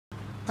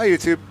Hi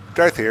YouTube,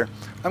 Darth here.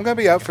 I'm going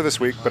to be out for this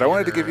week, but I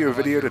wanted to give you a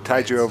video to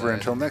tide you over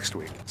until next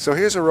week. So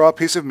here's a raw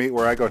piece of meat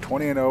where I go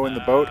 20-0 in the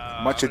boat.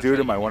 Much ado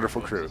to my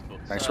wonderful crew.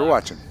 Thanks for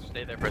watching.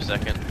 Stay there for a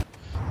second.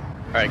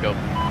 Alright, go.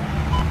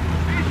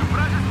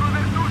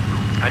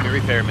 I'm your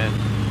repairman.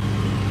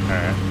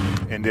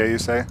 Alright. India, you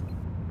say?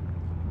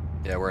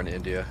 Yeah, we're in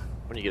India.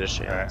 When you get a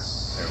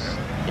chance.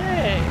 Alright.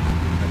 Yay!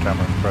 The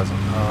camera present.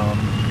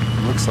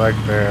 Looks like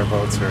their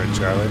boats are at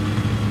Charlie.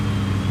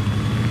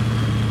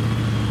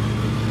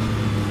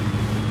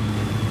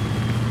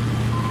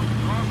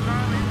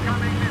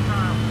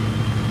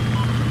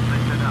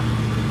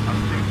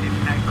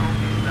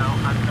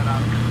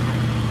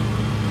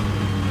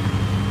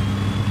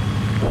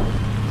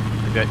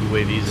 We've got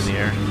UAVs in the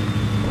air.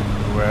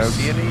 Webs.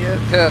 See any yet?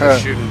 Yeah, they're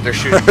shooting. They're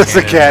shooting. It's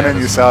a cannon.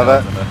 You saw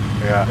that?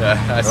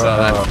 Yeah, I saw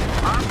that.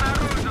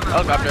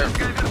 Helicopter.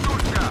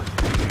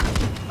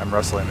 I'm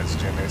rustling its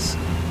jimmies.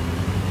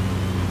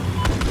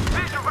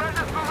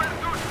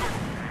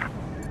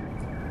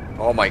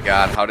 Oh my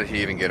God! How did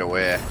he even get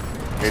away?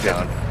 He did.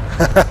 Down.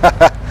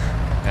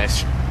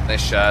 Nice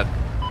shot.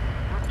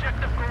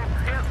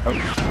 Oh.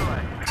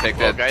 Take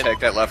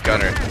that left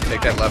gunner.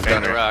 Take that left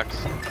gunner. The rocks.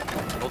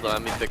 Hold on,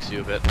 let me fix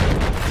you a bit.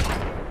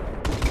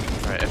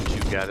 Alright,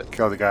 F2, got it.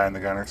 Kill the guy in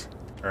the gunners.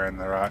 Or in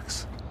the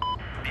rocks. Oh,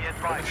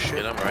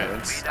 shit, I'm right.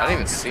 I didn't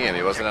even see him.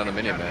 He wasn't on the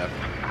mini-map.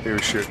 He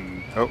was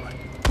shooting. Oh.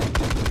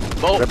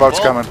 Boat, The boat's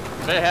coming.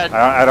 Ahead.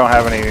 I don't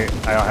have anything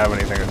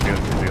to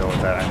deal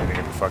with that. I need to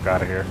get the fuck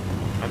out of here.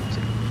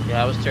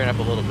 Yeah, I was tearing up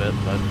a little bit,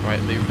 but alright,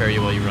 let me repair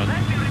you while you run.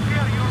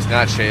 He's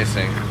not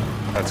chasing.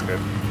 That's good.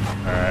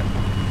 Alright.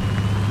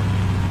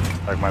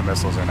 Like my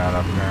missiles are not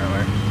up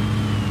apparently.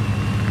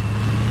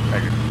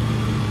 Thank you.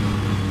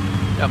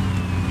 Yep.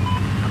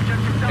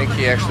 I think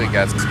he actually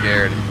got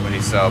scared when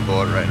he saw a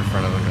boat right in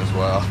front of him as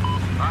well.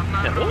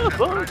 Yeah, oh,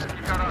 boat!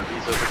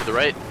 He's over to the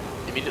right.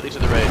 Immediately to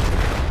the right.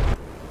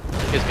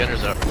 His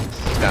gunner's up.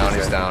 He's down,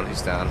 he's down,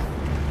 he's down.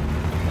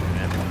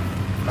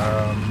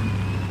 I'm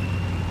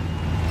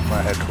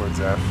gonna head towards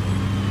F.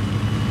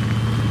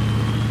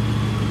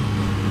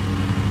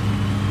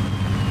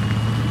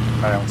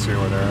 I don't see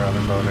where their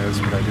other boat is,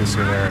 but I do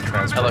see their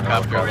transport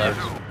Helicopter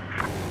helicopters. left.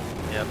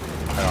 Yep.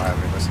 I don't have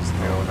any missiles to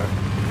deal with it.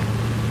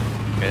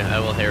 Okay, I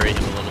will harry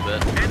him a little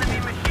bit.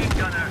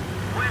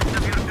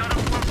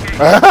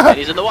 And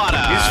he's in the water!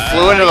 He just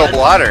flew into the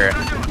water.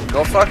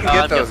 Go fucking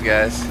get those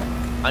guys.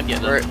 I'm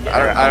getting I him.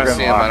 don't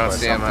see him, I don't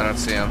see him, I don't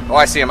see him. Oh,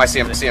 I see him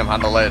on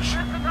the ledge.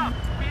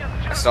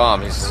 I saw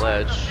him, he's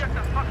Ledge.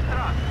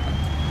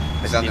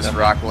 He's on this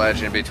rock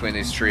ledge in between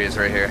these trees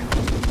right here.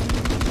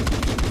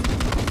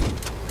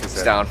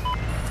 He's down.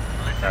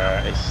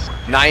 Nice.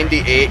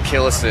 98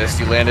 kill assist.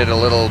 You landed a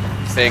little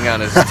thing on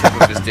his tip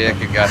of his dick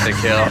and got the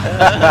kill.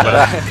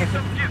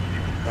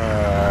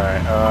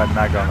 Alright, I'm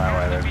not going that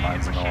way. There's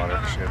mines in the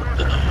water. Shit.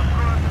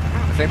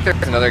 I think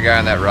there's another guy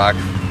on that rock.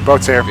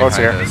 Boat's here, boat's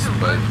here. Us,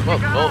 but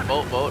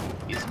Boat.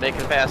 He's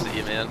making a pass at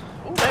you, man.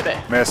 Ooh, baby.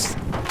 Missed.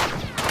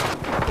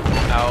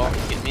 Ow,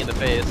 hit me in the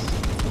face.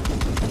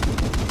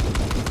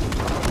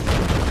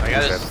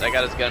 I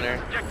got his gunner.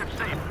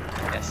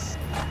 Yes.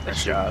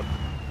 Nice job.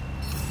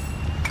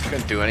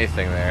 Couldn't do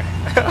anything there.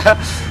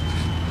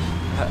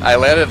 I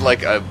landed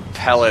like a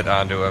pellet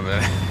onto him.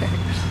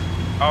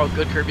 Oh,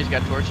 good. Kirby's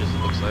got torches, it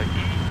looks like.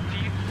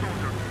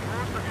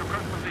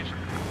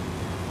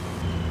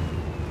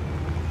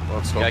 Well,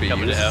 let's hope he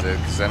uses it,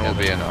 because then we'll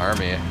be an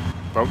army.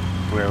 Boat?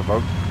 Do we have a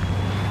boat?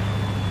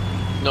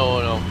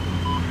 No.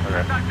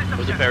 Okay. It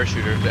was a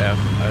parachuter to F.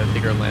 I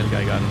think our land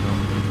guy got it though.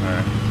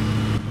 Alright.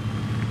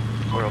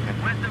 We're okay.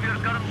 West of your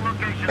current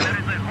location, there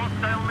is a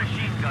hostile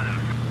machine gunner.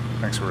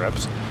 Thanks for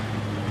reps.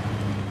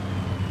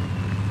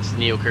 It's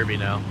Neo Kirby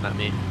now, not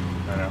me.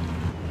 I know.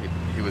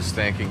 He was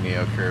thanking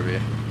Neo Kirby.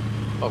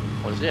 Oh,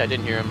 was he? I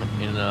didn't hear him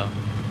in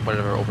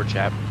whatever over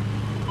chat.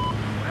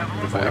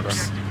 Whatever.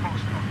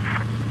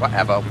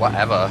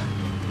 Whatever.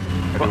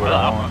 I do what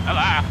I want.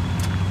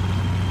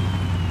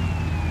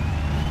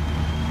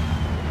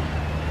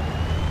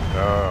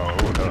 Oh,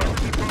 no.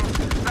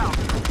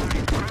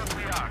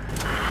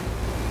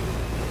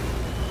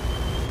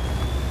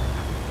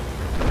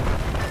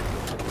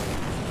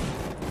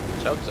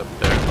 Tug's up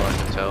there, so I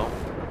can tell.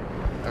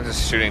 I'm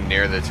just shooting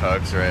near the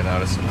tugs right now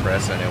to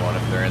suppress anyone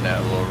if they're in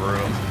that little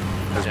room.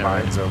 There's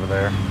mines over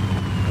there.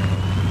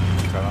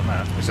 Got on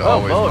that. There's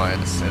always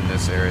mines in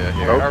this area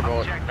here. Our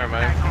boat. Never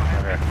mind.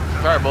 Okay.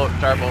 Our boat.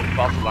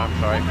 False alarm,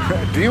 sorry.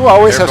 Do you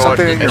always Their have boat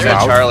something in your is at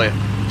mouth? Charlie.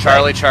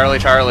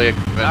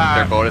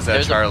 Their boat is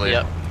at Charlie.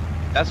 Yep.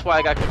 That's why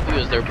I got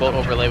confused. Their boat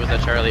overlay was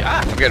at Charlie.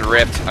 Ah! I'm getting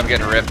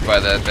ripped by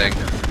that thing.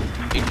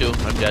 Me too.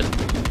 I'm dead.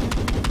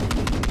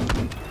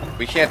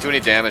 We can't do any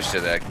damage to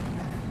that.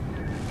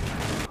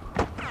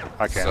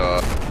 I can't.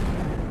 So,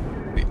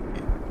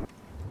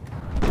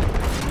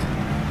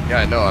 yeah,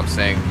 I know. I'm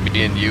saying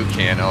me and you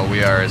can. All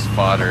we are is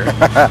fodder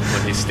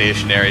when he's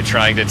stationary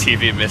trying to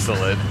TV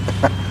missile it.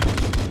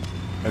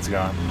 It's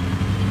gone.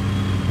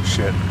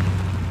 Shit.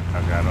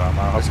 Oh god,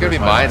 There's gonna be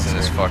mines in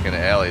this fucking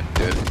alley,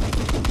 dude.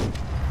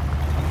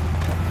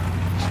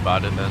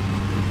 Spotted then.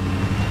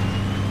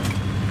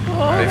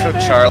 took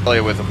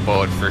Charlie with a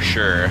boat for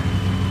sure.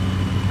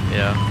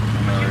 Yeah.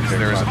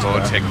 There was a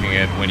boat taking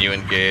it when you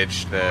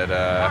engaged that,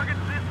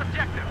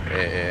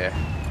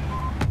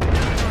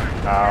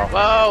 Ow.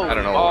 Whoa! I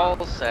don't know.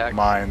 Ball sack.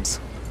 Mines.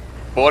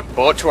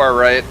 Boat to our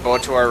right,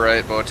 boat to our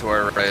right, boat to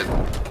our right.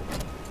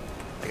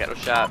 I got no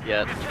shot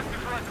yet.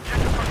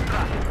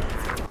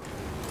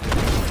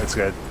 That's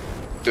good.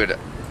 Dude,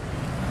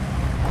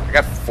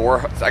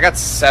 I got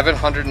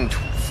 700 and,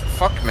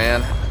 fuck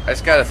man. I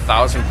just got a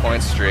 1,000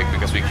 point streak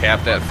because we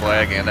capped that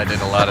flag and I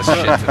did a lot of shit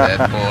to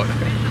that boat.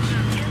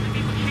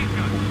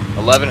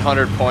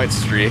 1,100 point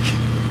streak.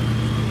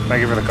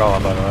 Thank you for the call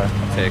out, by the way.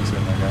 Takes it.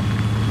 Okay.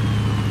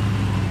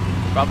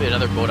 Probably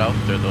another boat out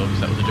there though,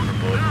 because that was a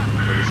different boat.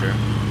 I'm pretty sure.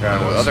 Yeah,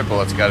 The other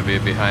boat's got to be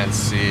behind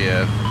sea.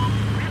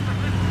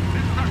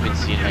 Been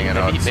seen Hanging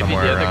out maybe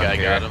somewhere the other around guy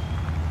here. got him.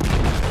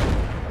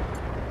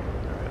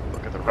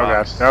 Look at the Oh god,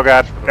 rocks. oh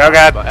god, oh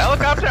god!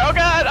 Helicopter! Oh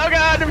god! Oh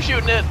god! I'm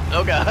shooting it!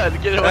 Oh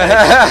god! Get away!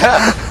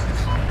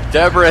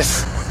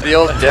 Debris, the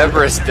old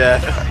Debris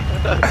death.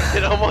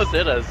 It almost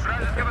hit us.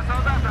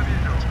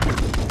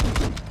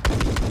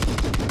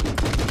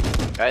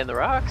 Guy in the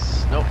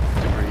rocks? Nope.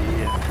 Debris.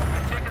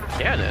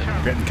 Cannon.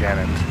 Getting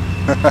cannoned.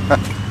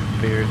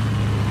 Weird.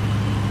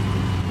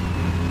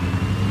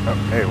 Oh,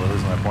 hey, we're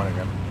losing that point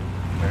again.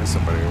 There's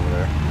somebody over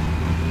there.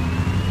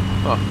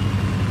 Huh.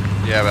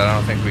 Yeah, but I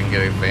don't think we can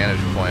get a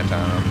vantage point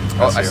on him.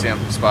 Oh, I see him.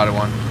 Spotted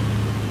one.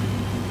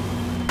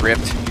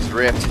 Ripped. He's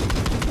ripped.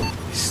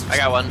 I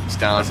got one. He's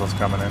down. Missiles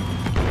coming in.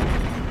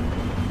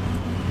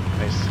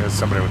 Nice. There's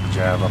somebody with the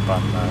jab up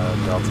on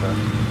Delta.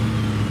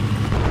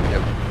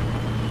 Yep.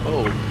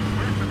 Oh.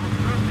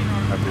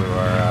 That blew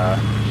our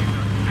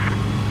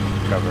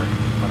cover.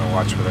 I'm gonna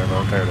watch for their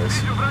boat. There it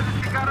is.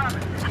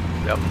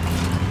 Yep.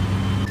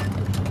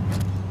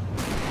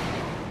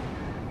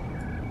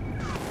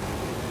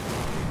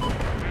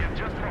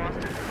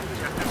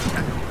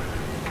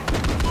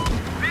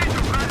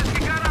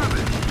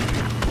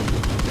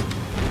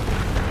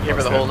 Here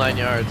for the whole 9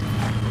 yards.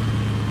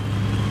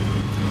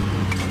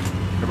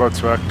 Your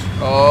boat's wrecked.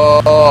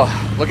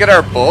 Oh, look at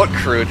our boat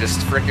crew just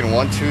freaking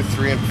 1, 2,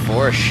 3, and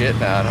 4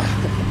 shitting on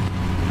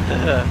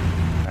him.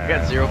 I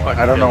got zero fucking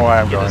I don't know kills.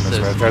 why I'm Get going this way.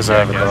 assists. There's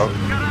Yeah, another boat.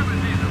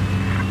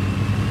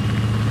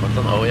 What's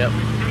on? Oh, yep.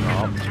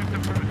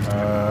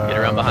 Get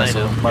around behind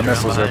missile. him. My Get around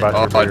missiles are behind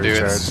about to Oh, be dude,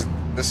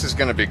 recharged. this is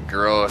gonna be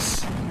gross.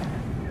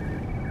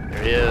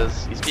 There he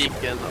is. He's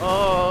peeking.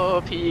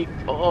 Oh, peek.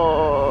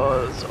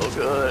 Oh, so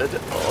good.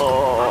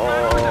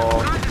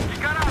 Oh.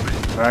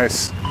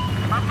 Nice.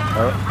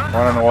 Oh,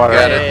 one in the water.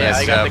 Got it. Hey, Nice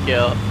I got job. the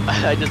kill.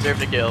 I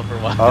deserved a kill for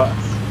once.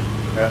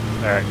 Oh. Yeah,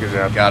 alright, good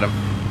job. Got him.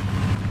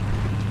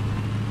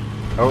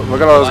 Oh,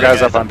 look at all those A lot of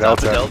guys up on top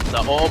of Delta.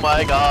 Oh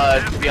my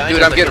god. Behind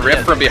Dude, us, I'm getting I ripped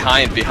can from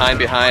behind.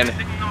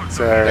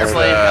 So There's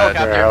Plane,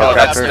 helicopter, their Oh,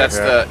 that's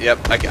helicopter, the,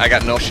 yep, I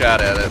got no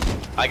shot at it.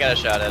 I got a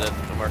shot at it.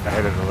 I'm working. I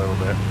hit it a little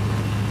bit.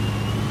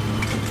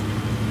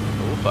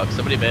 Oh fuck,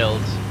 somebody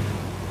bailed.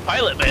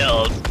 Pilot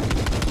bailed!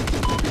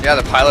 Yeah,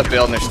 the pilot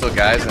bailed and there's still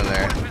guys in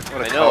there.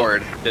 What a I know.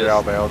 coward. They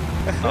all bailed.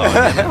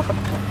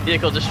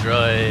 Vehicle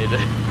destroyed.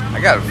 I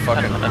got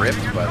fucking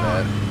ripped by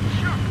that.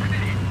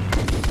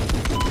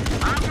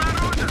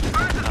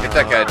 Get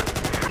that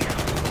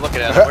guy. I'm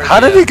looking at him. Where's How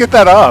did he at? get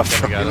that off?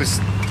 There we go. He was,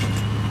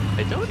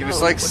 I don't he know.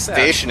 was like What's that?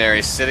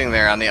 stationary, sitting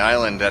there on the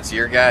island. That's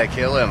your guy.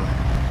 Kill him.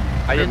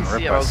 I didn't Getting see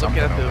ripped him. by I was looking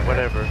at something the over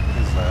whatever. What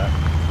is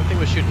that? Something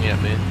was shooting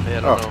at me. I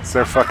don't Oh, know. it's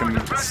their fucking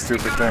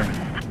stupid thing.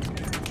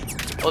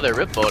 Oh, their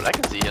rip boat. I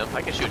can see him.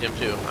 I can shoot him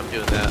too. I'm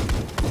doing that.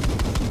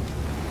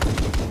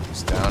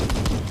 He's down.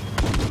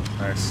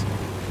 Nice.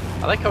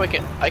 I like how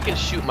I can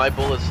shoot my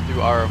bullets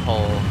through our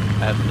hull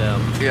at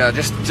them. Yeah,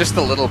 just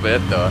a little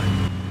bit though.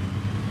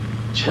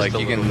 Just Like, a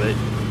you little can- bit.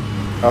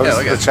 Oh, this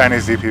look is at- the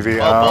Chinese DPV.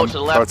 Oh, boat to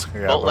the left. boats-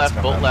 yeah, boat boats left.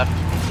 coming Boat in. left.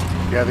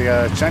 Yeah,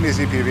 the Chinese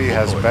DPV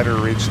has boy. better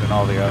reach than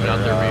all the other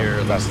on the rear,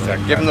 it best looks like.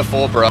 tech Give him the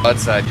full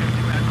broadside.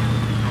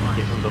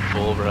 Give him the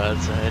full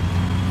broadside.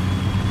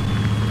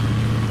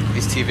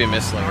 He's TV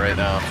missiling right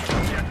now.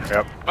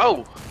 Yep.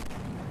 Oh!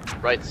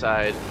 Right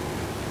side.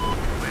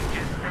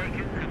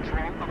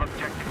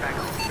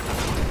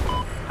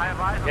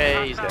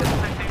 Okay, he's dead.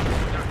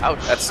 Ouch.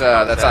 That's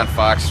on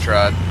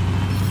Foxtrot.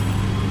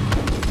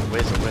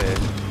 Ways away.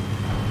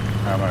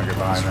 I'm gonna get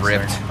behind It's this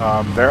ripped.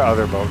 thing. Their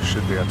other boat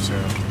should be up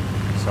soon,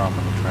 so I'm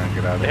gonna try and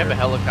get out of They here. have a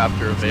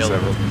helicopter available.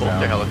 everything's Both down.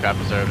 their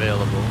helicopters are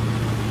available.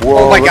 Whoa,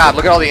 Oh my god,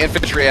 look at all the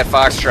infantry at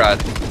Foxtrot.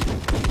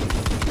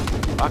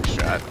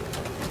 Foxtrot.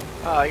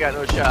 Oh, I got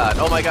no shot.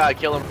 Oh my god,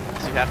 kill him.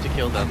 You have to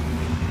kill them.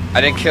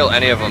 I didn't kill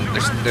any of them.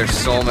 There's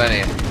so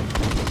many.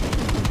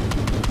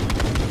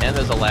 And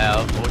there's a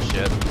lav. Oh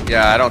shit.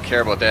 Yeah, I don't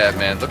care about that,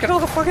 man. Look at all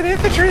the fucking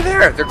infantry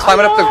there. They're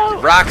climbing up Oh!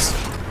 the rocks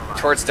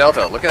towards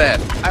Delta. Look at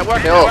that. I'm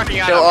working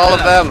Kill on all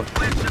of them.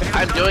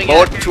 I'm doing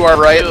Boat it. to our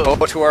right. Dude.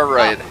 Boat to our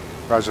right.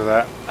 Roger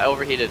that. I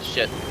overheated.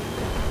 Shit.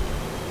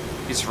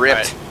 He's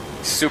ripped.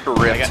 Alright. Super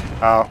I ripped.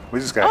 Oh, we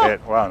just got Oh.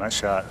 hit. Wow, nice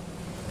shot.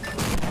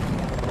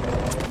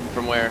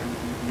 From where?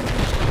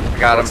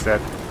 Got Boat's him.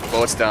 dead.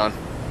 Boat's down.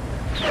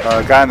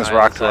 Guy on this Behind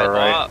rock the to our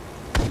side. right.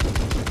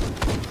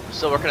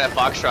 Still working at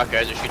Foxtrot,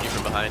 guys are shooting you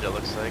from behind, it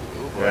looks like.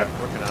 Ooh, boy, Yeah.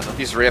 working on him.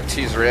 He's ripped,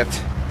 he's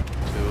ripped.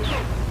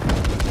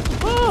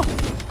 2. Woo!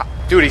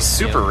 Dude, he's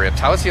super ripped.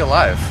 How is he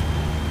alive?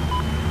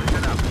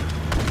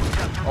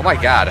 Oh my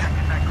god.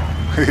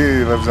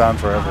 He lives on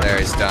forever. There,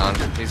 he's down.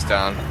 He's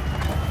down.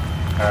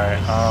 Alright,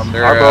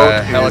 Their, our boat is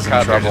in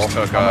helicopter trouble. just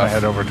took I'm gonna off.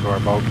 head over to our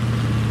boat.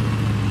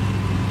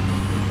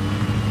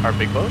 Our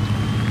big boat?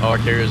 Oh, our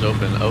carrier's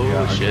open. Oh,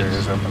 Yeah, our shit.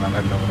 carrier's open. I'm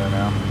heading over there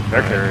now.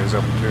 Their carrier's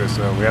open too,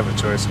 so we have a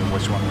choice of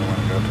which one we want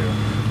to go to.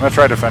 I'm gonna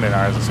try defending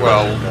ours and see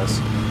what it does.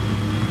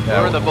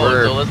 We're in the boat,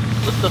 we're- so let's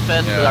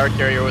defend our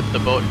carrier with the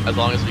boat as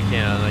long as we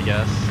can, I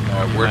guess.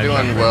 we're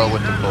doing well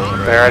with the boat.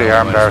 Right They already now.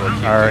 armed Might as well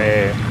keep our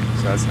it. AA,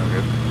 so that's no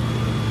good.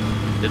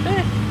 Did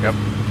they? Yep.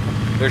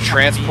 Their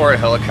transport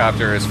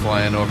helicopter is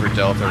flying over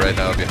Delta right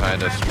now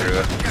behind us,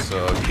 Drew.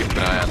 So keep an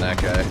eye on that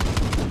guy.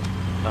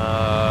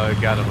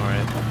 Got him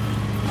alright.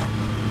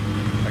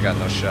 I got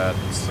no shot,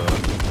 so.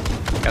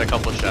 Got a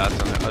couple shots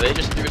on there. Oh, they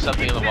just threw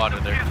something in the water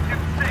there.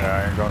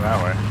 Yeah, I ain't going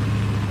that way.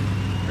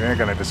 We ain't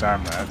gonna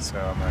disarm that, so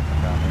I'm gonna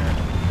come down here.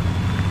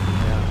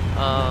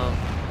 Yeah.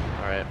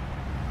 Alright.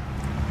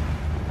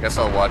 Guess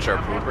I'll watch our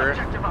pooper.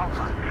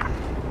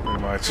 Pretty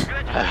much.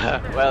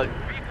 Well,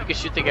 you can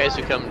shoot the guys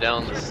who come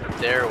down the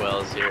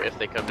stairwells here, if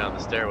they come down the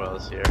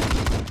stairwells here.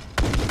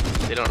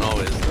 They don't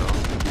always, though.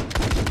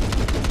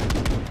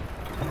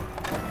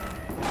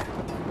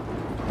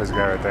 There's a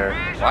guy right there.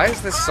 Why is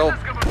this so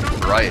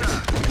bright?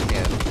 I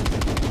can't.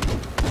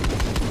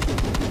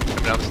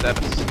 Come down the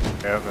steps.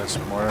 Yeah, there's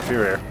more than a few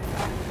here.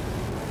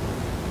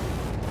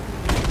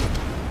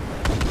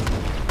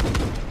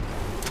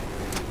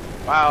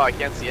 Wow, I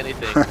can't see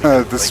anything.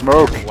 The Like,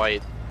 smoke.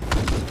 White.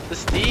 The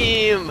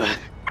steam! Oh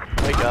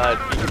my god,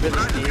 can you hear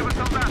the steam?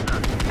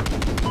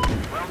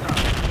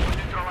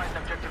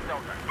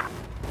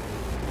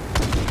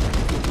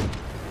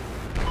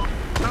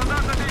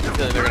 I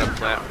feel like they're gonna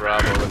plant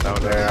Bravo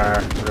without They us.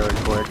 are really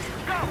quick.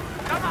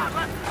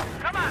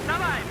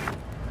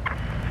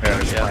 Yeah,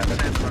 they just planted.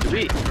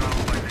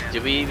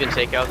 Did we even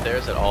take out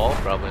theirs at all?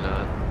 Probably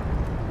not.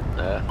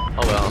 Oh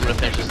well, I'm gonna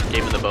finish this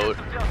game in the boat.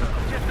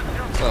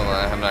 So am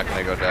I. I'm not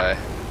gonna go die.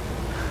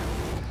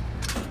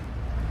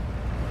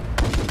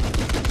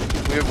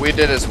 We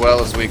did as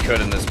well as we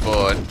could in this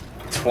boat.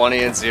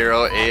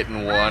 20-0,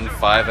 8-1,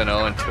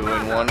 5-0, and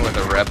 2-1 with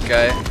a rep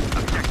guy.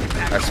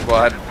 Our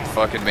squad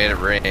fucking made it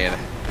rain.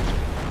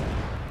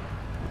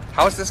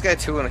 How is this guy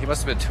 2-1? He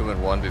must have been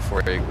 2-1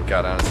 before he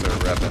got on and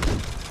started repping.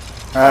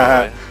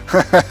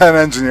 An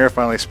engineer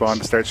finally spawned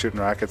to start shooting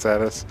rockets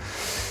at us.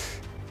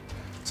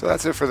 So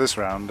that's it for this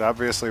round.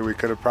 Obviously, we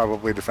could have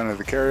probably defended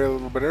the carrier a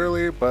little bit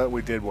early, but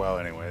we did well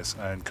anyways.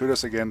 And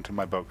kudos again to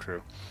my boat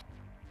crew.